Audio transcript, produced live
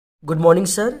Good morning,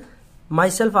 sir.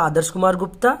 Myself Adarsh Kumar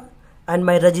Gupta and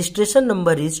my registration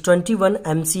number is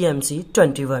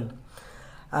 21MCMC21.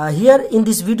 Here in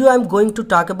this video I am going to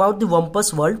talk about the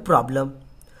Wumpus world problem.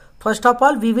 First of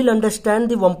all, we will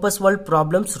understand the Wumpus world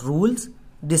problems, rules,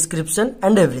 description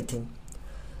and everything.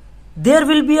 There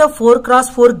will be a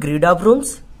 4x4 grid of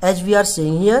rooms as we are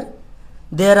seeing here.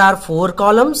 There are 4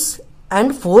 columns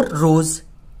and 4 rows.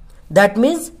 That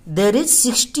means there is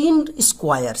 16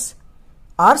 squares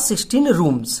or 16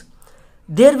 rooms.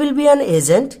 There will be an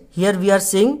agent. Here we are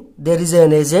saying there is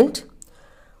an agent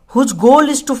whose goal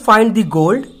is to find the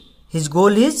gold. His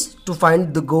goal is to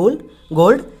find the gold.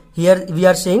 Here we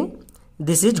are saying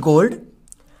this is gold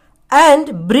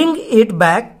and bring it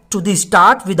back to the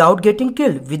start without getting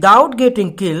killed. Without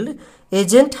getting killed,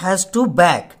 agent has to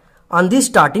back on the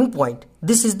starting point.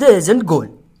 This is the agent goal.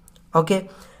 Okay.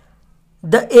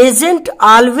 The agent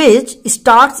always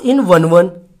starts in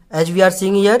 1-1 as we are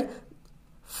seeing here,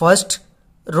 first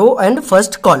row and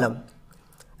first column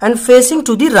and facing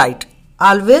to the right.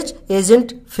 Always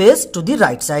agent face to the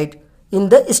right side in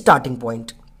the starting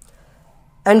point.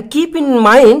 And keep in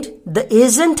mind the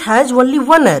agent has only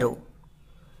one arrow.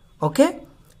 Okay.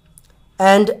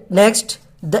 And next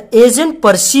the agent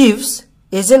perceives,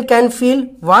 agent can feel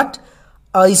what?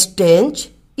 A stench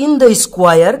in the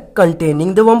square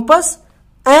containing the Wumpus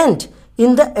and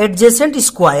in the adjacent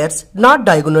squares, not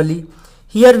diagonally.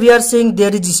 Here we are saying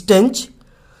there is stench.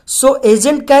 So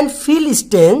agent can feel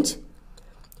stench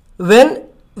where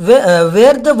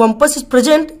the Wumpus is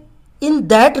present. In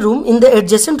that room, in the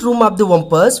adjacent room of the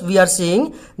Wumpus, we are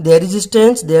saying there is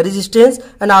stench,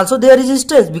 and also there is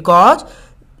stench because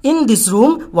in this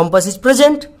room Wumpus is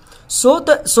present. So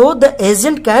the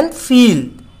agent can feel,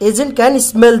 agent can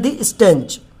smell the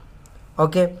stench.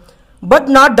 Okay, but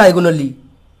not diagonally.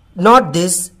 Not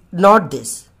this, not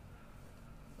this.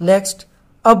 Next,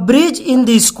 a bridge in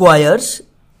the squares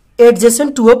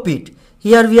adjacent to a pit.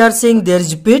 Here we are saying there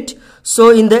is pit. So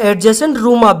in the adjacent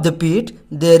room of the pit,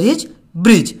 there is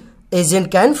bridge.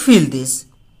 Agent can feel this.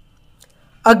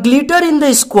 A glitter in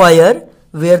the square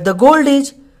where the gold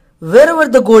is. Wherever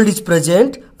the gold is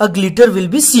present, a glitter will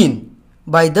be seen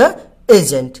by the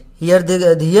agent. Here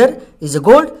is a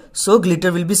gold, so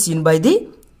glitter will be seen by the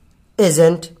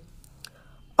agent.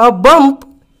 A bump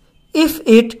if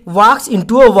it walks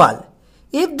into a wall.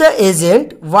 If the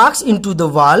agent walks into the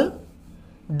wall,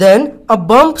 then a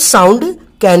bump sound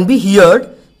can be heard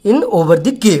in over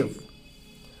the cave.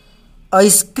 A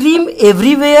scream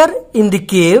everywhere in the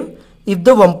cave if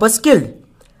the Wumpus killed.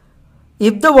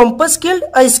 If the Wumpus killed,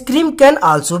 a scream can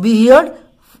also be heard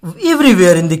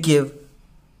everywhere in the cave.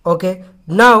 Okay.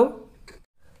 Now,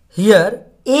 here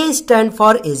A stand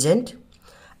for agent.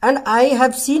 And I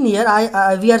have seen here,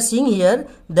 we are seeing here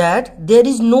that there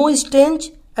is no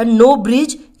stench and no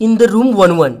bridge in the room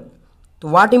 1-1. So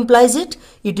what implies it?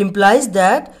 It implies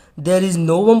that there is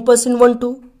no Wumpus in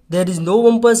 1-2. There is no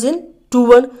Wumpus in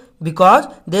 2-1 because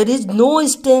there is no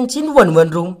stench in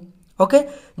 1-1 room. Okay.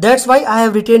 That's why I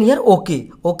have written here OK.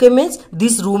 OK means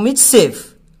this room is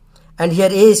safe. And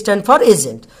here A stand for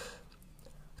agent.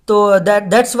 So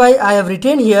that's why I have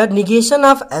written here negation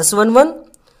of S11.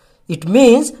 It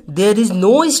means there is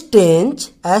no stench,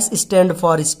 as stand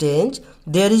for stench,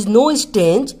 there is no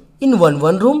stench in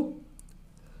 1-1 room.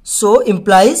 So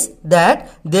implies that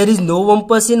there is no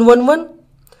Wumpus in 1-1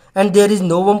 and there is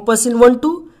no Wumpus in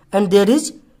 1-2 and there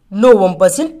is no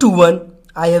Wumpus in 2-1.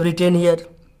 I have written here.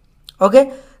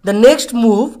 Okay. The next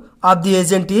move of the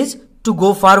agent is to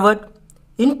go forward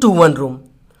in 2-1 room.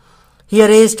 Here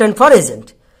A stand for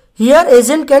agent. Here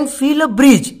agent can feel a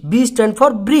bridge. B stand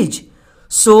for bridge.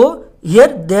 So here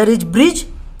there is bridge.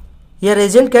 Here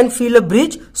agent can feel a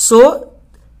bridge. So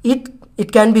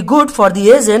it can be good for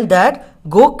the agent that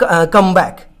go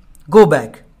back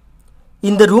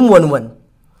in the room 1-1.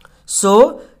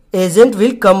 So agent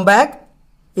will come back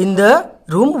in the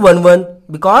room 1-1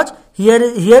 because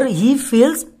here he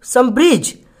feels some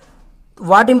bridge.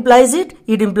 What implies it?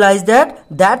 It implies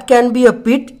that can be a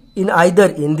pit in either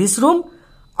in this room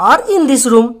or in this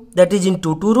room, that is in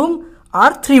 2-2 room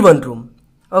or 3-1 room.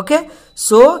 Okay,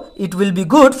 so it will be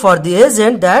good for the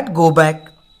agent that go back.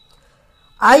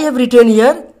 I have written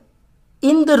here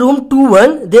in the room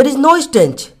 2-1 there is no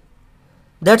stench.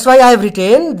 That's why I have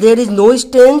written there is no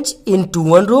stench in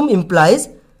 2-1 room implies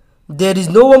there is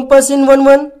no Wumpus in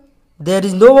 1-1, there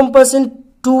is no Wumpus in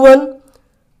 2-1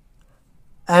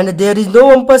 and there is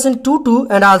no Wumpus in 2-2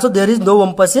 and also there is no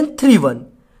Wumpus in 3-1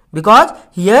 because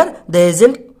here the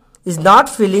agent is not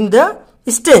feeling the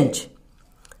stench.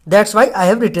 That's why I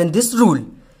have written this rule.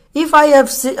 If I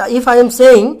am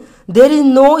saying there is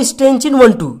no stench in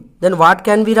 1-2, then what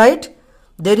can we write?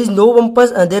 there is no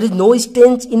Wumpus and there is no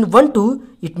stench in 1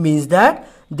 2, it means that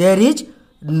there is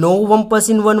no Wumpus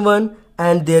in 1 1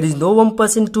 and there is no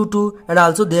Wumpus in 2 2 and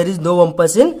also there is no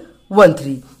Wumpus in 1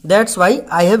 3. That's why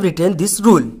I have written this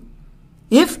rule.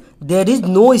 If there is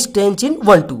no stench in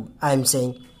 1 2, I am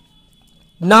saying.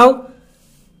 Now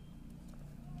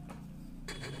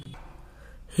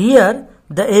here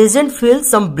the agent fills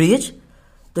some breach,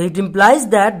 so it implies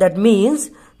that means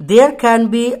there can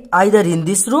be either in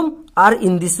this room or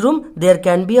in this room there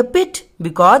can be a pit,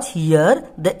 because here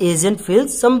the agent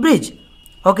fills some breach.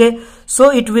 Okay,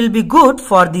 so it will be good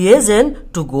for the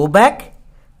agent to go back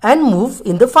and move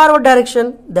in the forward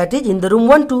direction, that is in the room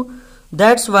 1 2.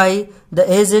 That's why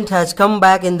the agent has come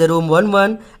back in the room 1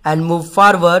 1 and moved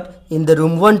forward in the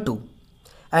room 1 2.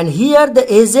 And here the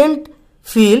agent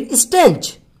feel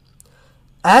stench.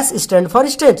 S stand for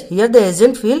stench. Here the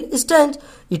agent feel stench.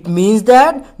 It means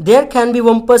that there can be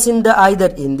Wumpus in the either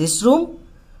in this room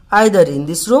or in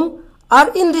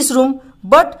this room.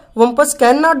 But Wumpus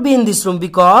cannot be in this room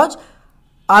because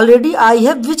already I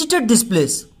have visited this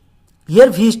place. Here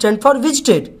V stand for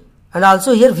visited and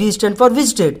also here V stand for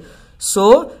visited.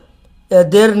 So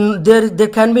there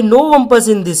can be no Wumpus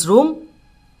in this room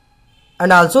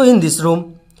and also in this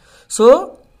room.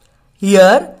 So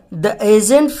here the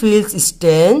agent feels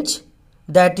stench,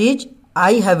 that is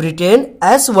I have written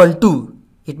as 1 2.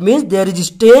 It means there is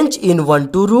stench in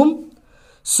 1 2 room.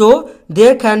 So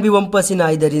there can be Wumpus in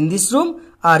either in this room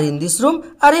or in this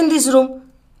room or in this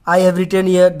room. I have written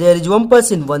here there is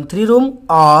Wumpus in 1 3 room,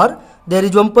 or there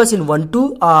is Wumpus in 1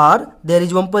 2, or there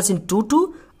is Wumpus in 2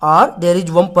 2, or there is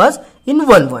Wumpus in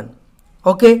 1 1.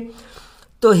 Okay.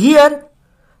 So here,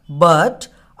 but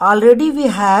already we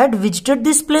had visited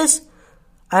this place.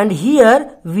 And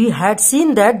here we had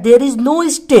seen that there is no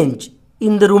stench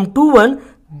in the room 2 1.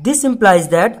 This implies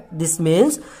that this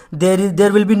means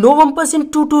there will be no Wumpus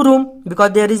in 2 2 room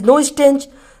because there is no stench.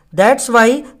 That's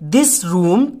why this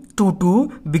room 2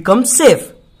 2 becomes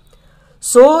safe.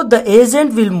 So the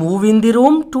agent will move in the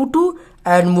room 2 2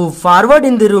 and move forward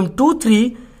in the room 2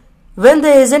 3. When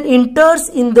the agent enters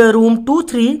in the room 2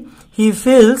 3, he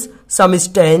feels some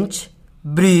stench,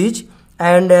 breach,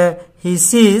 and he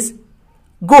sees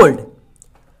gold.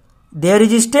 There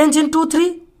is stench in 2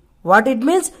 3. What it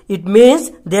means? It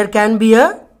means there can be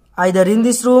a either in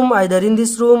this room, either in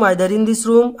this room, either in this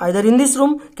room, either in this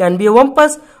room can be a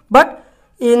Wumpus, but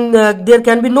there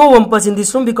can be no Wumpus in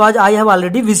this room because I have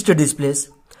already visited this place.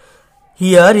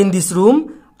 Here in this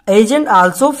room, agent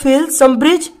also feels some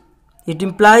breach. It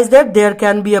implies that there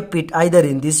can be a pit either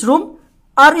in this room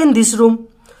or in this room.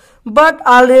 But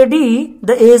already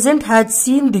the agent had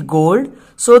seen the gold,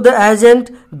 so the agent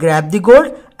grabbed the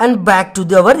gold and back to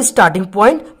our starting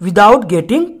point without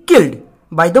getting killed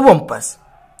by the Wumpus.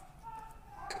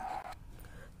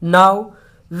 Now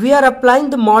we are applying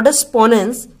the modus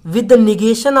ponens with the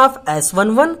negation of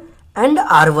S11 and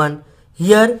R1.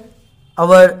 Here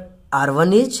our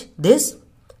R1 is this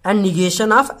and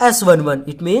negation of S11.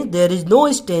 It means there is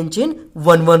no stench in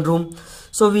 1 1 room.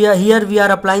 So we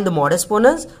are applying the modus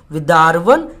ponens with the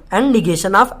R1 and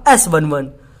negation of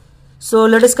S11. So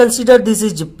let us consider this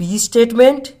is P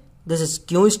statement, this is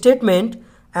Q statement,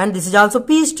 and this is also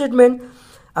P statement.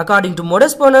 According to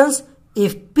modus ponens,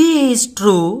 if P is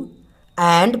true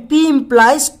and P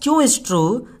implies Q is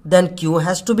true, then Q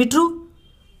has to be true.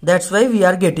 That's why we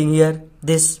are getting here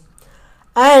this.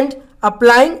 And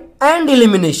applying and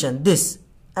elimination, this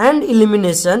and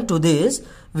elimination to this,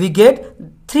 we get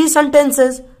 3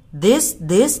 sentences, this,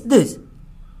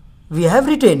 we have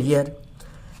written here.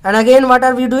 And again what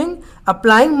are we doing?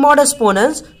 Applying modus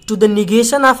ponens to the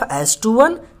negation of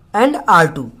S21 and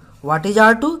R2. What is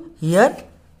R2? Here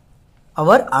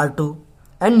our R2.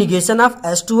 And negation of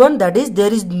S21, that is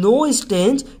there is no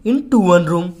stench in 2 1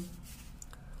 room.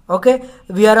 Okay,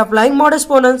 we are applying modus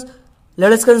ponens.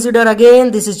 Let us consider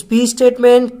again, this is P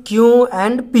statement, Q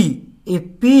and P.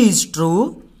 If P is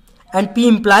true and P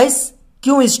implies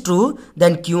Q is true,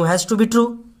 then Q has to be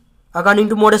true according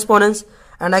to modus ponens.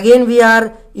 And again we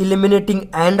are eliminating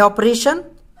AND operation.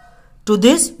 To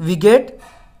this we get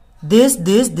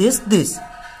this.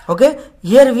 Okay,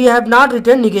 here we have not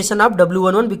written negation of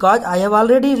W11 because I have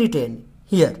already written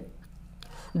here.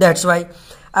 That's why.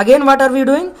 Again what are we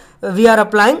doing? We are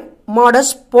applying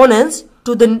modus ponens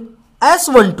to the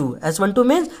S12. S12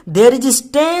 means there is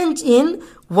stench in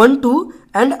 1 2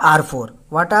 and R4.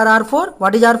 What are R4?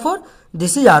 What is R4?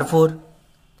 This is R4.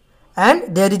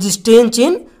 And there is stench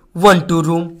in 1 2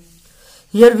 room.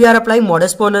 Here we are applying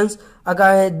modus ponens.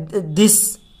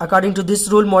 According to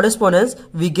this rule modus ponens,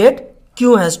 we get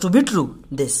Q has to be true.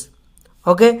 This.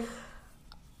 Okay.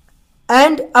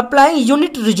 and applying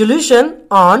unit resolution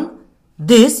on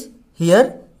this. Here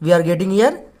we are getting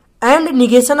here, and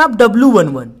negation of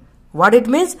W11. What it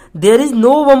means? There is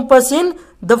no Wumpus in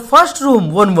the first room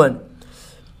 11.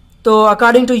 So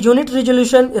according to unit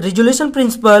resolution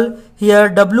principle, here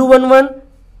W11,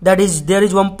 that is there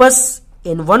is Wumpus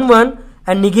in 11,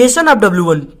 and negation of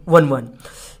W11,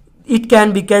 it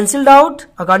can be cancelled out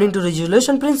according to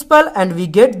resolution principle, and we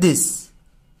get this.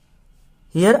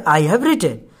 Here I have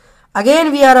written.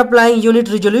 Again we are applying unit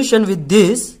resolution with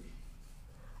this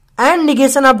and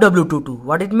negation of W22.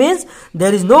 What it means?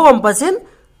 There is no Wumpus in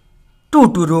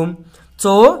 2 room.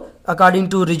 So according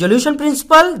to resolution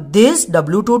principle, this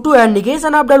W22 and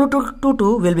negation of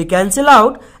W22 will be cancelled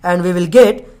out, and we will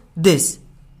get this.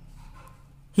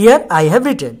 Here I have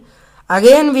written.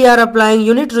 Again we are applying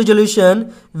unit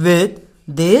resolution with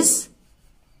this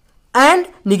and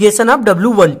negation of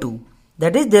W12.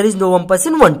 That is, there is no Wumpus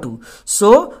in 12.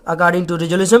 So according to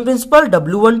resolution principle,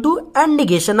 W12 and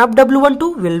negation of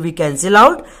W12 will be cancelled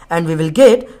out, and we will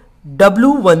get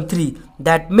W13.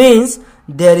 That means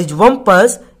there is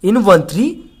Wumpus in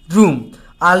 13 room.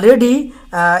 Already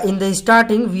in the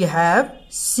starting we have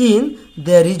seen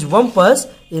there is Wumpus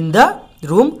in the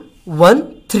room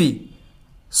 13.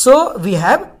 So we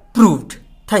have proved.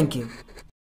 Thank you.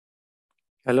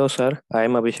 Hello sir, I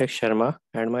am Abhishek Sharma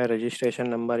and my registration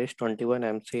number is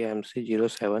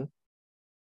 21MC07.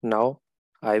 Now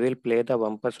I will play the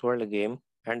Wumpus World game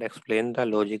and explain the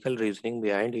logical reasoning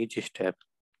behind each step.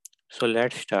 So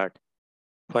let's start.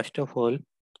 First of all,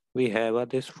 we have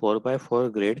this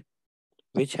 4x4 grid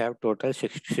which have total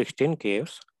 16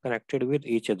 caves connected with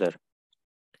each other.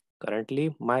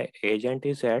 Currently my agent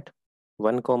is at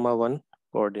 1,1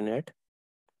 coordinate,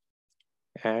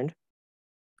 and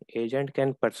agent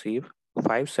can perceive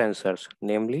 5 sensors,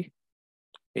 namely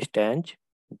stench,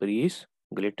 breeze,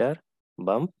 glitter,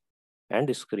 bump,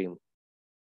 and scream.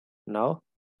 Now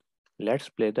let's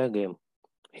play the game.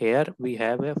 Here we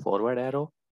have a forward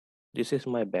arrow. This is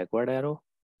my backward arrow.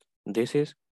 This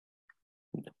is,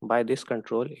 by this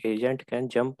control, agent can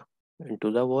jump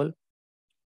into the wall,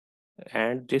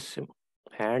 and this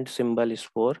hand symbol is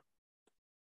for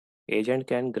agent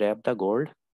can grab the gold,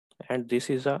 and this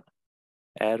is a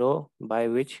arrow by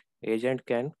which agent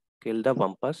can kill the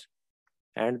Wumpus,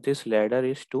 and this ladder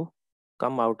is to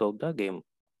come out of the game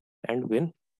and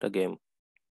win the game.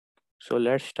 So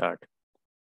let's start.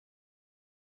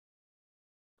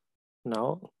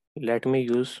 Now let me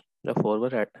use the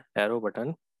forward arrow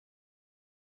button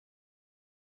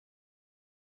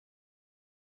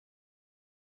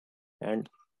and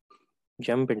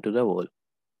jump into the wall.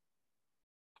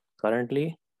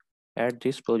 Currently at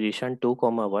this position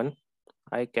 2,1,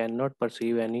 I cannot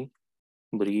perceive any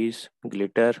breeze,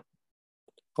 glitter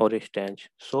or stench.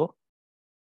 So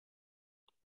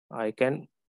I can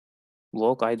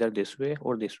walk either this way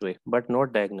or this way, but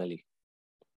not diagonally.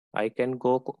 I can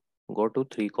go to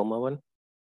 3,1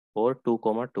 or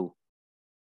 2,2.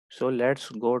 So let's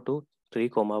go to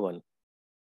 3,1.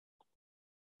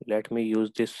 Let me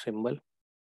use this symbol.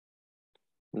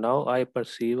 Now I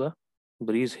perceive a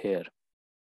breeze here.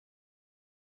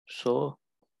 So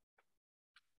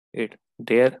it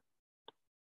there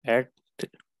at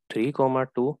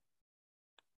 3,2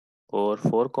 or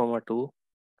 4,2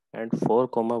 and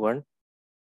 4,1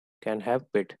 can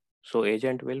have pit. So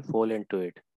agent will fall into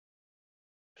it.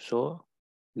 So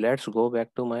let's go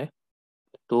back to my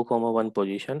 2,1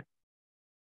 position.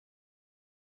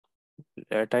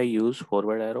 Let I use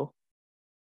forward arrow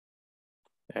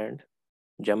and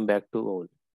jump back to wall.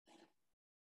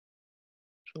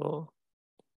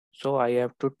 So I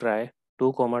have to try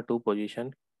 2,2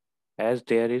 position, as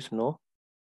there is no,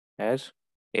 as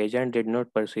agent did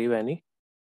not perceive any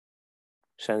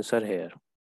sensor here.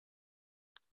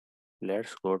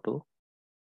 Let's go to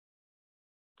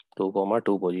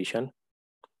 2,2 position.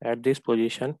 At this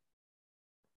position,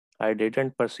 I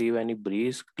didn't perceive any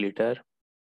breeze, glitter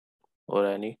or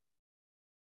any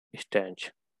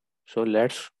stench. So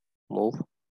let's move.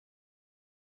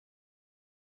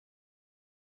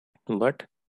 But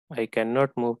I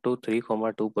cannot move to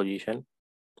 3,2 position,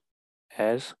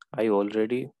 as I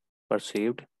already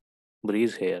perceived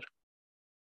breeze here.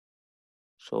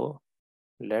 So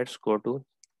let's go to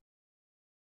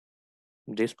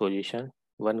this position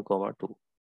 1,2.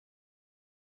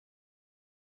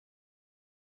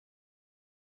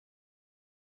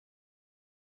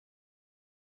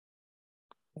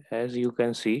 As you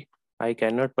can see, I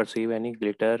cannot perceive any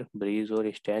glitter, breeze or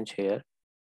stench here.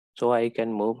 So I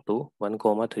can move to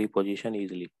 1,3 position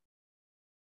easily.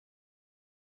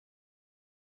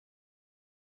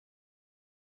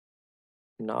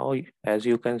 Now as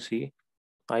you can see,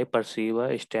 I perceive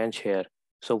a stanch here.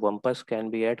 So Wumpus can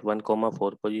be at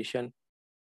 1,4 position,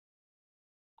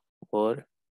 or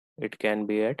it can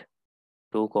be at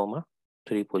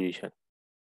 2,3 position.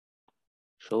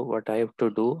 So what I have to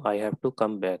do, I have to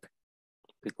come back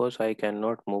because I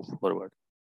cannot move forward.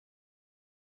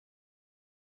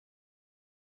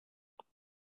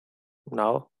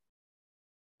 Now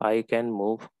I can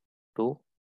move to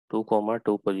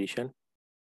 2,2 position.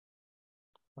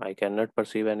 I cannot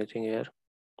perceive anything here.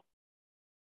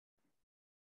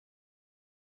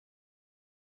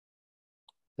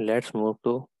 Let's move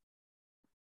to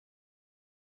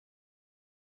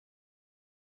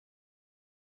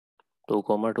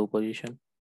 2,2 position.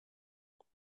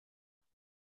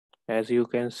 As you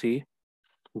can see,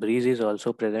 breeze is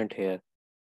also present here.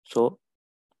 So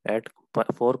at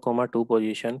 4,2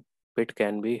 position, pit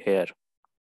can be here.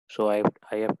 So I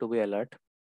have to be alert,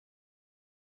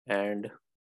 and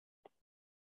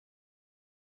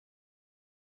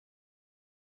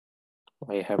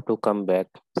I have to come back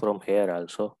from here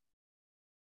also.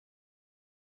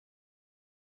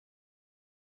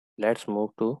 Let's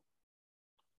move to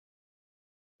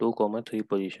 2,3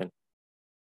 position.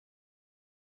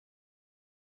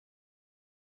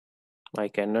 I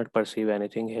cannot perceive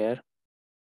anything here.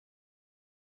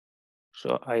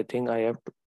 So I think I have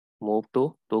to move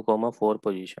to 2,4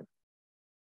 position.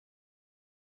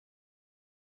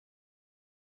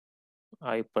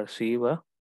 I perceive a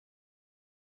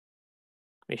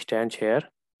stanch here.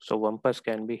 So Wumpus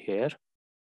can be here,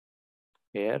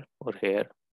 here or here,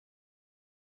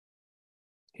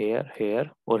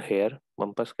 here or here.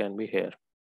 Wumpus can be here.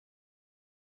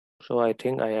 So I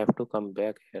think I have to come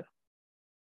back here.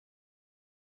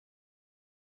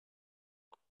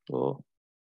 So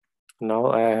now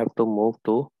I have to move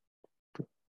to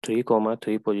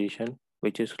 3,3 position,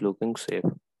 which is looking safe.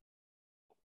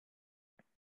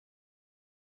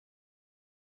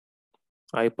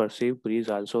 I perceive breeze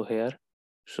also here.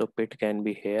 So pit can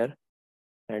be here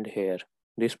and here.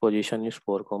 This position is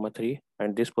 4,3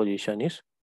 and this position is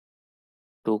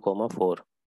 2,4.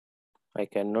 I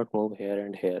cannot move here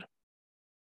and here.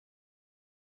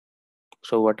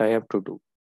 So what I have to do?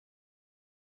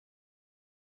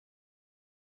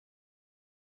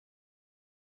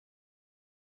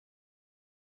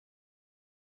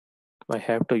 I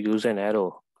have to use an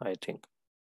arrow, I think.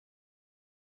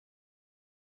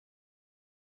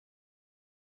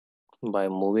 By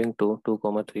moving to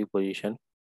 2,3 position,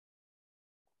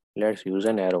 let's use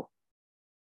an arrow.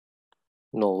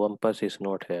 No, Wumpus is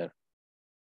not here.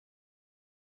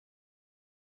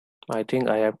 I think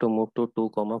I have to move to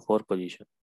 2,4 position,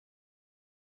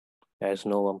 as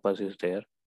no Wumpus is there.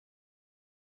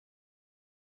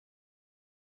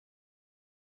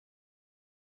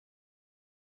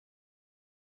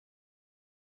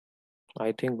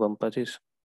 I think Wumpus is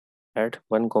at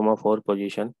 1,4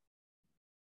 position.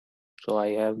 So I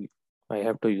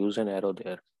have to use an arrow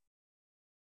there.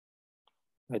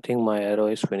 I think my arrow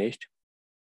is finished.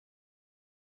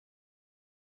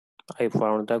 I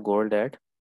found the gold at,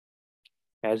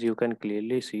 as you can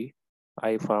clearly see,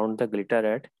 I found the glitter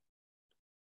at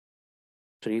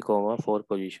 3,4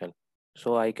 position.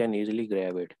 So I can easily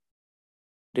grab it.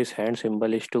 This hand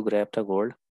symbol is to grab the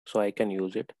gold, so I can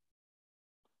use it.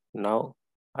 Now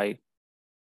I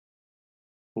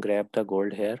grab the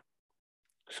gold here.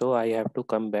 So I have to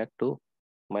come back to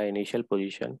my initial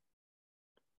position.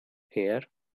 Here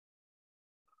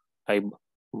I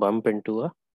bump into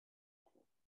a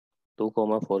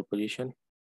 2,4 position.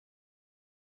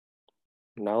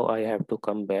 Now I have to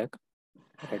come back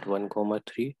at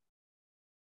 1,3,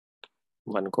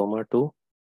 1,2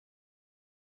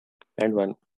 and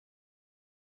 1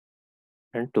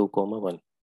 and 2,1.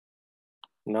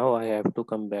 Now I have to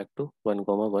come back to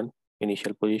 1,1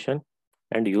 initial position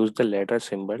and use the ladder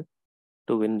symbol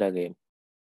to win the game.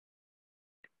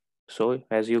 So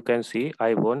as you can see,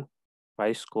 I won.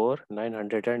 I score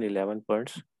 911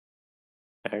 points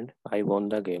and I won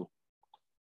the game.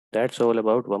 That's all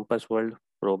about Wumpus World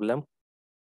problem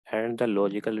and the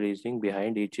logical reasoning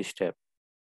behind each step.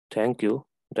 Thank you.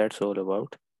 That's all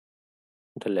about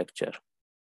the lecture.